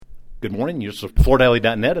Good morning. You're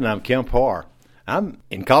FloorDaily.net, and I'm Kemp Harr. I'm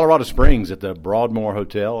in Colorado Springs at the Broadmoor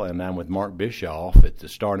Hotel, and I'm with Mark Bischoff at the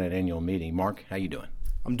StarNet annual meeting. Mark, how you doing?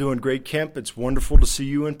 I'm doing great, Kemp. It's wonderful to see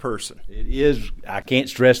you in person. It is. I can't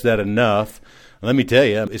stress that enough. Let me tell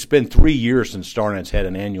you, it's been 3 years since StarNet's had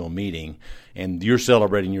an annual meeting, and you're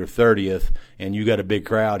celebrating your 30th, and you got a big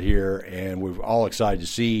crowd here, and we're all excited to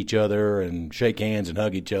see each other and shake hands and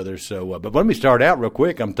hug each other. So, but let me start out real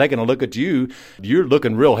quick. I'm taking a look at you. You're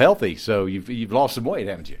looking real healthy, so you've lost some weight,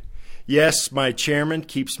 haven't you? Yes, my chairman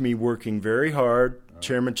keeps me working very hard,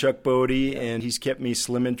 Chairman Chuck Bodie, and he's kept me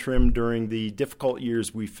slim and trim during the difficult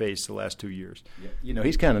years we faced the last 2 years. You know,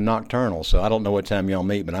 he's kind of nocturnal, so I don't know what time y'all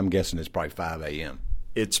meet, but I'm guessing it's probably 5 a.m.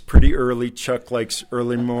 It's pretty early. Chuck likes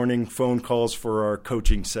early morning phone calls for our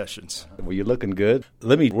coaching sessions. Well, you're looking good.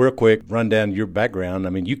 Let me real quick run down your background. I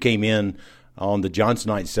mean, you came in on the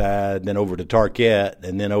Johnsonite side, then over to Tarkett,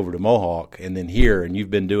 and then over to Mohawk, and then here, and you've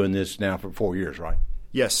been doing this now for 4 years, right?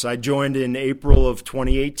 Yes, I joined in April of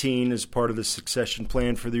 2018 as part of the succession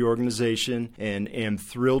plan for the organization and am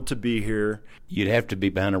thrilled to be here. You'd have to be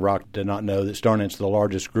behind a rock to not know that StarNet's the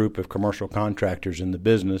largest group of commercial contractors in the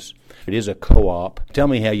business. It is a co-op. Tell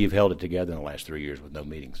me how you've held it together in the last 3 years with no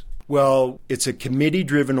meetings. Well, it's a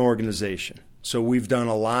committee-driven organization. So we've done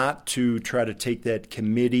a lot to try to take that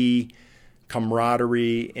committee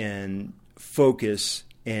camaraderie and focus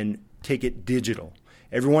and take it digital.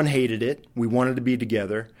 Everyone hated it. We wanted to be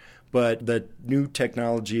together, but the new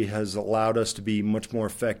technology has allowed us to be much more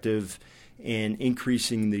effective in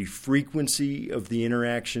increasing the frequency of the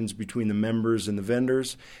interactions between the members and the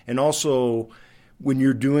vendors. And also, when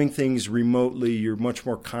you're doing things remotely, you're much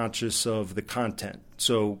more conscious of the content.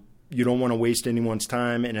 So you don't want to waste anyone's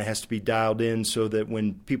time, and it has to be dialed in so that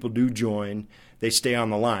when people do join, they stay on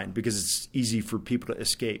the line because it's easy for people to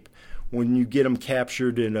escape. When you get them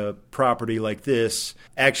captured in a property like this,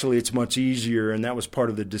 actually it's much easier, and that was part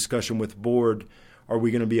of the discussion with the board. Are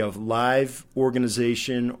we going to be a live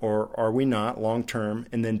organization or are we not long term?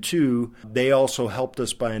 And then two, they also helped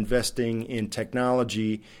us by investing in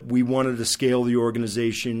technology. We wanted to scale the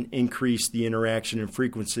organization, increase the interaction and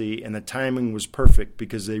frequency, and the timing was perfect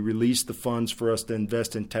because they released the funds for us to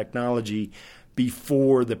invest in technology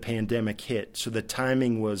before the pandemic hit. So the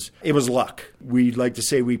timing was luck. We'd like to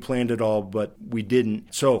say we planned it all, but we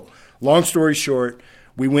didn't. So long story short,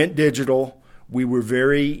 we went digital. We were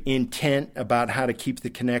very intent about how to keep the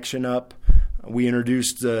connection up. We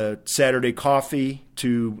introduced Saturday coffee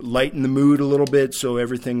to lighten the mood a little bit so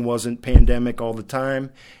everything wasn't pandemic all the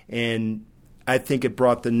time. And I think it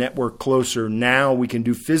brought the network closer. Now we can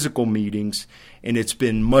do physical meetings, and it's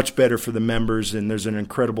been much better for the members, and there's an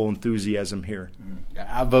incredible enthusiasm here.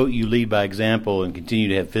 I vote you lead by example and continue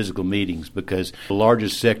to have physical meetings because the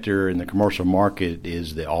largest sector in the commercial market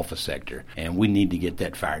is the office sector, and we need to get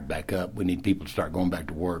that fired back up. We need people to start going back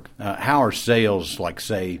to work. How are sales, like,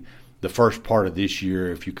 say, the first part of this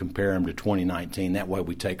year, if you compare them to 2019? That way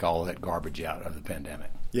we take all of that garbage out of the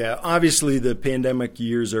pandemic. Yeah, obviously the pandemic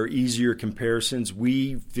years are easier comparisons.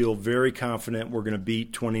 We feel very confident we're going to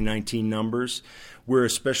beat 2019 numbers. We're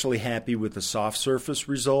especially happy with the soft surface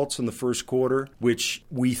results in the first quarter, which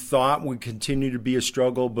we thought would continue to be a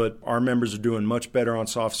struggle, but our members are doing much better on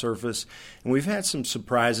soft surface. And we've had some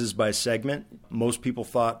surprises by segment. Most people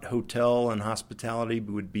thought hotel and hospitality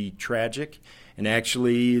would be tragic. And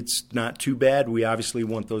actually, it's not too bad. We obviously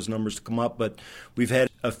want those numbers to come up, but we've had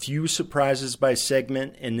a few surprises by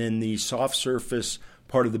segment, and then the soft surface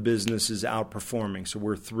part of the business is outperforming, so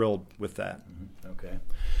we're thrilled with that. Okay.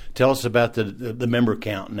 Tell us about the member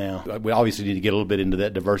count now. We obviously need to get a little bit into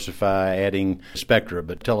that, diversify, adding Spectra,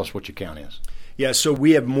 but tell us what your count is. Yeah, so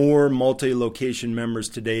we have more multi-location members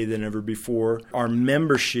today than ever before. Our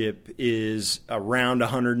membership is around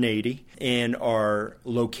 180, and our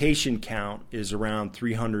location count is around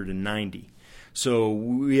 390. So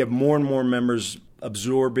we have more and more members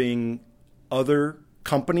absorbing other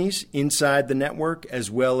companies inside the network as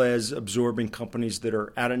well as absorbing companies that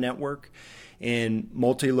are out of network. And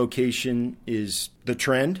multi-location is the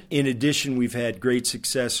trend. In addition, we've had great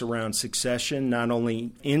success around succession, not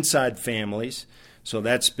only inside families, so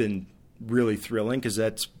that's been really thrilling because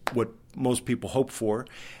that's what most people hope for,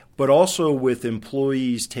 but also with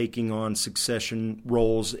employees taking on succession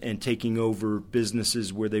roles and taking over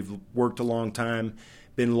businesses where they've worked a long time,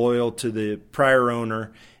 been loyal to the prior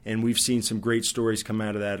owner, and we've seen some great stories come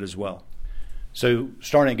out of that as well. So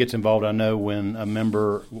StarNet gets involved, I know, when a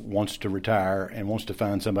member wants to retire and wants to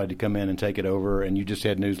find somebody to come in and take it over, and you just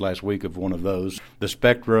had news last week of one of those. The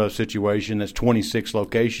Spectra situation, that's 26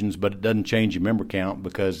 locations, but it doesn't change your member count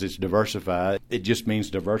because it's diversified. It just means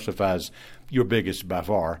diversifies your biggest by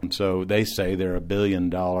far. And so they say they're $1 billion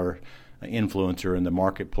influencer in the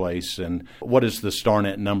marketplace. And what is the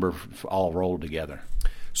StarNet number all rolled together?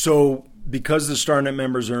 So because the StarNet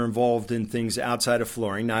members are involved in things outside of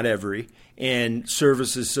flooring, not every, and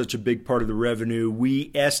service is such a big part of the revenue,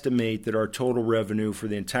 we estimate that our total revenue for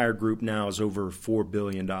the entire group now is over $4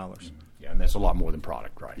 billion. Yeah, and that's a lot more than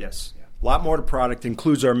product, right? Yes. Yeah. A lot more to product.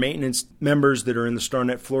 Includes our maintenance members that are in the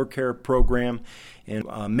StarNet Floor Care program, and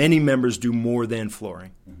many members do more than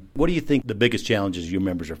flooring. What do you think the biggest challenges your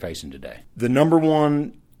members are facing today? The number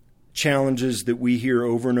one challenges that we hear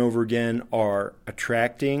over and over again are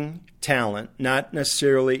attracting talent, not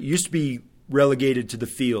necessarily, it used to be relegated to the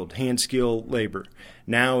field, hand skill labor.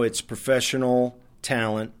 Now it's professional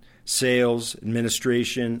talent, sales,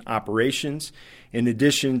 administration, operations, in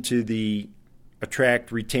addition to the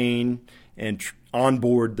attract, retain, and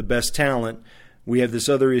onboard the best talent. We have this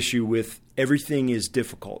other issue with everything is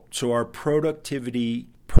difficult. So our productivity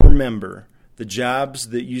per member, the jobs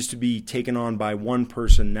that used to be taken on by one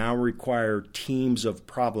person now require teams of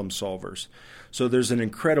problem solvers. So there's an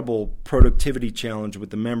incredible productivity challenge with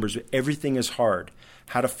the members. Everything is hard.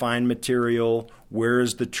 How to find material, where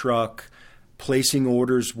is the truck, placing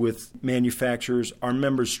orders with manufacturers. Our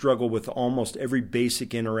members struggle with almost every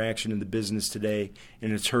basic interaction in the business today,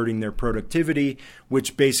 and it's hurting their productivity,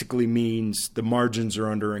 which basically means the margins are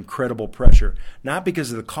under incredible pressure. Not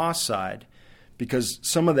because of the cost side, because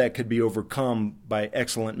some of that could be overcome by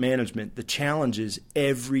excellent management. The challenge is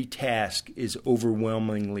every task is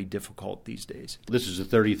overwhelmingly difficult these days. This is the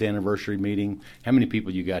 30th anniversary meeting. How many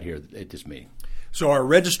people you got here at this meeting? So our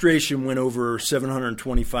registration went over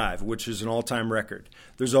 725, which is an all-time record.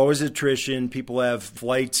 There's always attrition. People have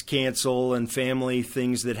flights cancel and family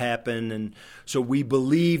things that happen. And so we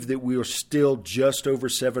believe that we are still just over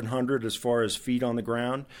 700 as far as feet on the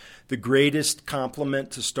ground. The greatest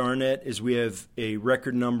compliment to StarNet is we have a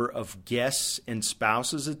record number of guests and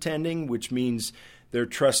spouses attending, which means they're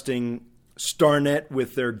trusting StarNet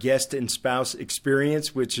with their guest and spouse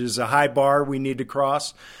experience, which is a high bar we need to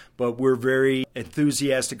cross. But we're very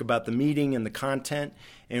enthusiastic about the meeting and the content,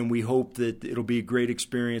 and we hope that it'll be a great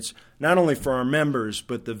experience, not only for our members,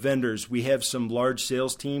 but the vendors. We have some large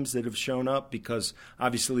sales teams that have shown up because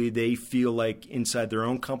obviously they feel like inside their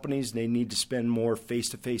own companies they need to spend more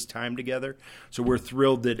face-to-face time together. So we're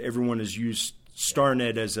thrilled that everyone has used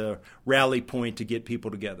StarNet as a rally point to get people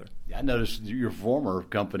together. I noticed your former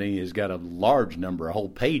company has got a large number, a whole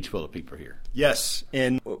page full of people here. Yes,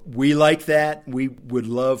 and we like that. We would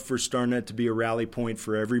love for StarNet to be a rally point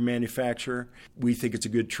for every manufacturer. We think it's a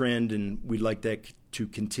good trend, and we'd like that to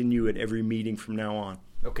continue at every meeting from now on.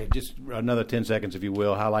 Okay, just another 10 seconds, if you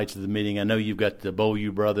will. Highlights of the meeting. I know you've got the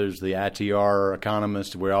Beaulieu brothers, the ITR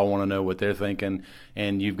economists. We all want to know what they're thinking,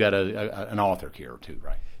 and you've got an author here too,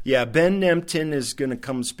 right? Yeah, Ben Nemtin is going to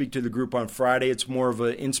come speak to the group on Friday. It's more of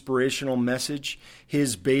an inspirational message.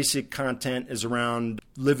 His basic content is around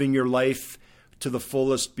living your life to the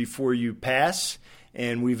fullest before you pass,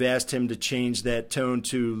 and we've asked him to change that tone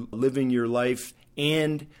to living your life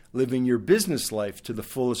and living your business life to the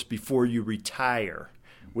fullest before you retire,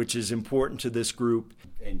 which is important to this group.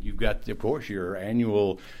 And you've got, of course, your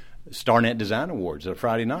annual StarNet Design Awards on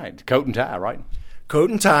Friday night, coat and tie, right? Coat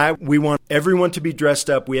and tie. We want everyone to be dressed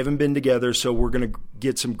up. We haven't been together, so we're going to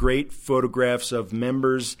get some great photographs of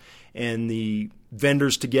members and the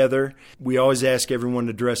vendors together. We always ask everyone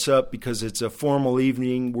to dress up because it's a formal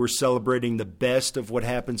evening. We're celebrating the best of what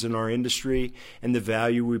happens in our industry and the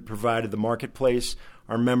value we provide to the marketplace.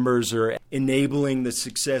 Our members are enabling the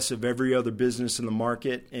success of every other business in the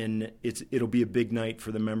market, and it'll be a big night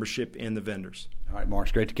for the membership and the vendors. All right, Mark,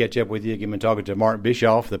 it's great to catch up with you. I've been talking to Mark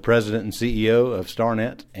Bischoff, the president and CEO of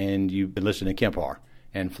StarNet, and you've been listening to Kemp Harr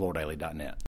and FloorDaily.net.